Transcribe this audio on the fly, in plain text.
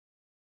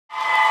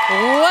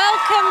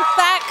Welcome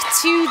back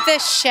to the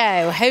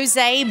show.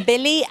 Jose,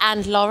 Billy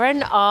and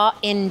Lauren are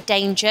in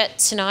danger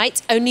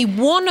tonight. Only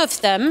one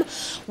of them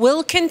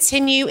will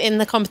continue in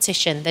the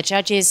competition. The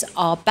judges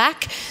are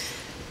back.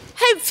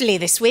 Hopefully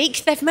this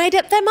week they've made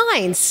up their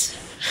minds.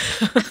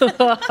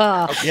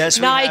 Yes,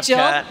 we Nigel,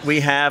 have, we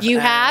have. You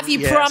have? You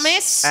yes,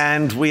 promise?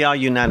 And we are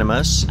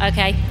unanimous.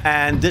 Okay.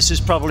 And this is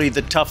probably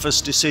the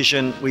toughest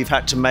decision we've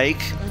had to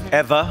make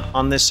ever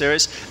on this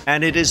series.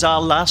 And it is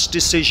our last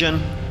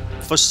decision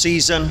for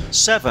season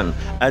 7,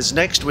 as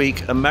next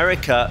week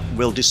America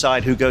will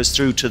decide who goes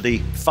through to the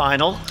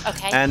final.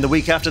 Okay. And the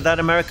week after that,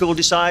 America will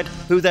decide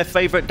who their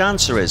favorite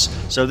dancer is.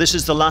 So this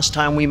is the last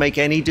time we make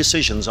any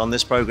decisions on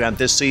this program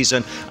this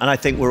season, and I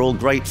think we're all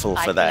grateful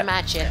for that. I can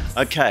imagine.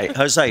 Okay,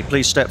 Jose,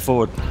 please step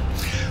forward.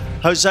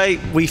 Jose,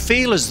 we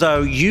feel as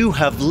though you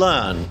have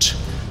learned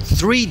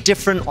 3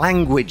 different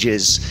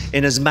languages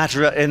in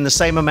the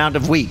same amount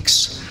of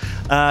weeks.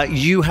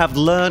 You have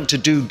learned to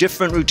do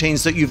different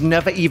routines that you've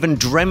never even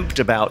dreamt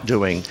about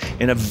doing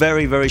in a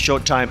very, very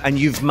short time, and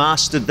you've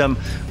mastered them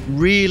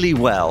really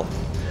well.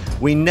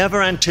 We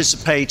never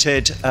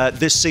anticipated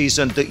this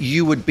season that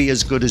you would be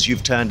as good as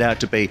you've turned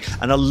out to be,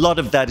 and a lot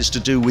of that is to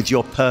do with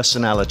your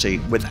personality.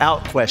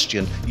 Without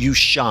question, you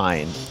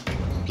shine.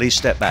 Please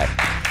step back.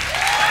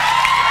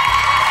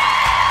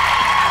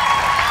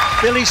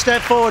 Billy,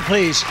 step forward,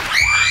 please.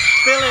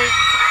 Billy.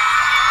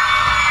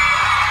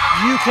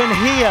 You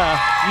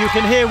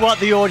can hear what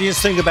the audience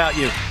think about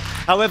you.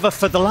 However,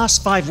 for the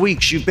last 5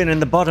 weeks, you've been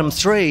in the bottom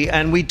 3,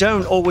 and we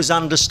don't always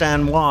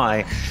understand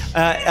why.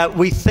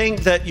 We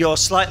think that your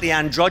slightly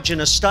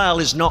androgynous style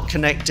is not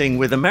connecting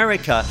with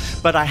America,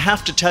 but I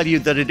have to tell you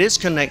that it is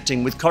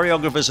connecting with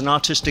choreographers and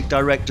artistic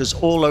directors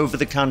all over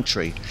the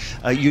country.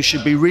 You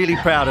should be really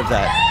proud of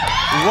that.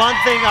 One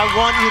thing I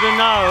want you to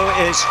know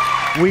is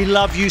we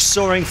love you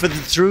soaring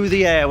through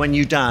the air when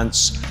you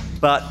dance.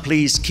 But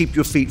please keep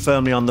your feet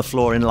firmly on the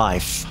floor in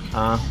life.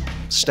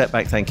 Step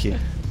back, thank you.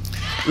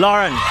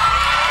 Lauren,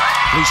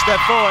 please step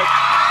forward.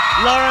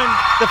 Lauren,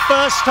 the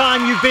first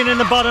time you've been in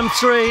the bottom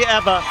 3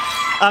 ever.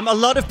 A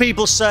lot of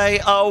people say,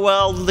 oh,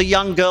 well, the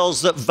young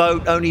girls that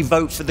vote only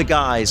vote for the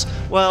guys.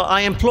 Well,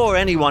 I implore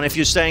anyone, if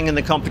you're staying in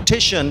the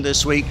competition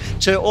this week,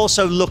 to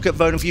also look at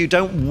voting for you.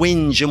 Don't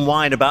whinge and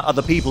whine about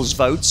other people's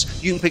votes.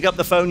 You can pick up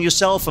the phone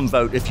yourself and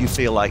vote if you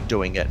feel like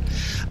doing it.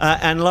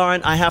 And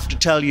Lauren, I have to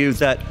tell you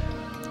that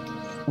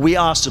we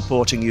are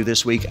supporting you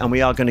this week, and we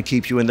are going to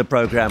keep you in the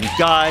program.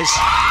 Guys,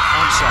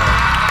 I'm sorry.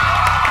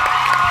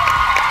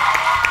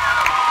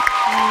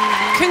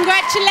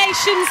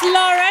 Congratulations,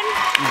 Lauren.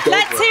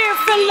 Let's hear it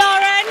for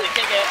Lauren,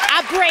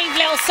 a brave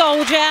little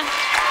soldier.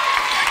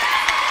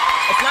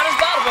 It's not as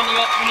bad when you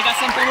got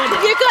something with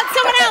you. You've got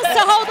someone else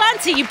to hold on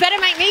to. You better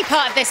make me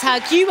part of this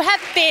hug. You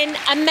have been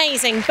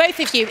amazing, both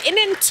of you, in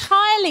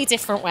entirely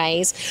different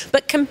ways,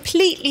 but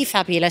completely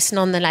fabulous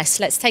nonetheless.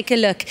 Let's take a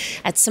look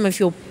at some of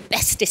your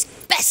bestest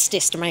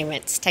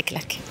moments. Take a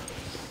look.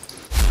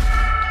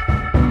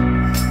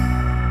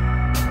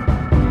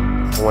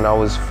 When I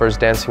was first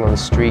dancing on the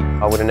street,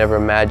 I would have never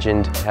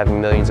imagined having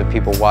millions of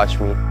people watch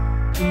me.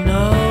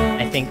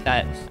 I think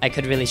that I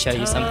could really show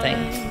you something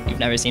you've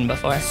never seen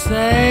before. You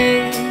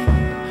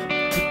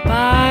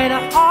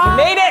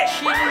made it!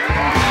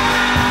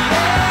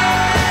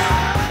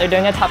 They're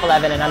doing a top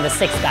 11 and I'm the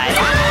 6th guy.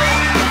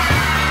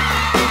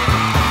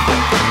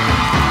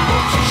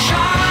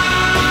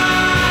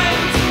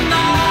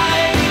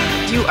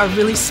 You are a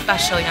really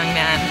special young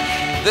man.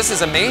 This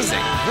is amazing.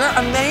 You're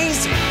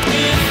amazing.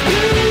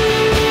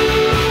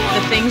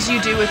 The things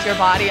you do with your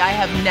body, I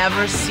have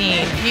never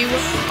seen. You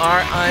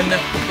are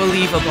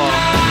unbelievable.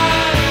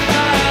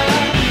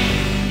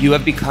 You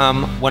have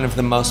become one of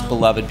the most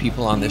beloved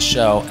people on this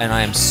show, and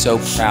I am so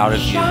proud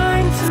of you.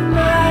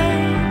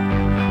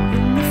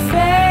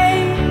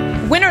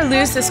 Win or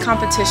lose this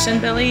competition,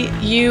 Billy,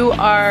 you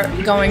are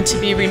going to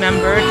be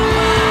remembered.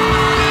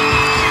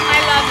 I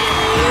love you.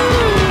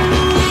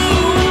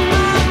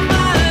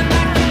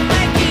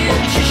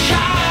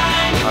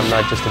 I'm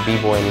not just a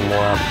b-boy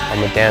anymore,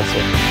 I'm a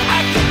dancer.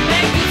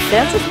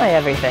 Dance is my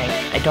everything.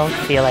 I don't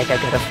feel like I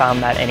could have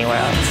found that anywhere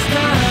else.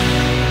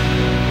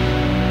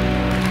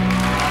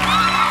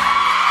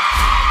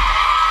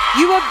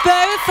 You were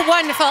both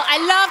wonderful. I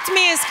loved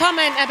Mia's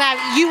comment about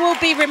you will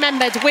be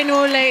remembered, win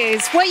or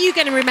lose. What are you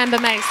going to remember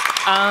most?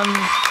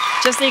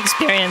 Just the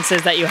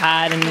experiences that you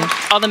had and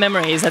all the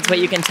memories. That's what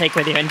you can take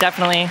with you. And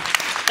definitely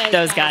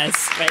those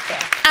guys right there.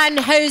 And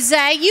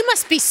Jose, you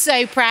must be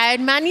so proud,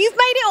 man. You've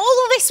made it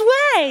all this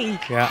way.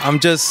 Yeah, I'm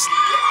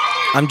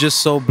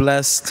just so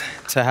blessed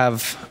to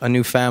have a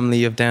new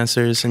family of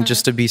dancers and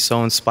just to be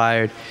so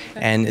inspired.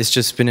 And it's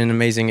just been an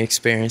amazing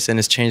experience, and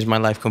it's changed my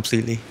life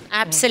completely.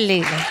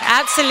 Absolutely,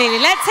 absolutely.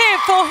 Let's hear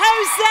it for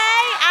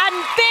Jose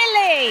and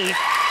Billy.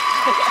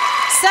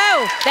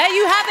 So, there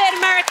you have it,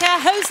 America.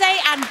 Jose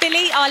and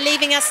Billy are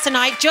leaving us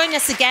tonight. Join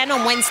us again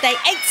on Wednesday,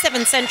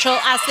 8/7 Central,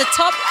 as the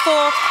top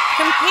 4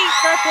 compete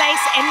for a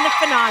place in the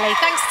finale.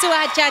 Thanks to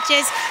our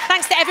judges.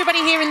 Thanks to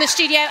everybody here in the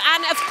studio.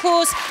 And, of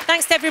course,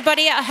 thanks to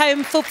everybody at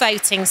home for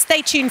voting.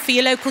 Stay tuned for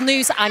your local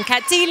news. I'm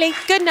Kat Deely.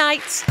 Good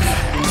night.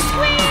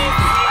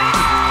 Squeeze.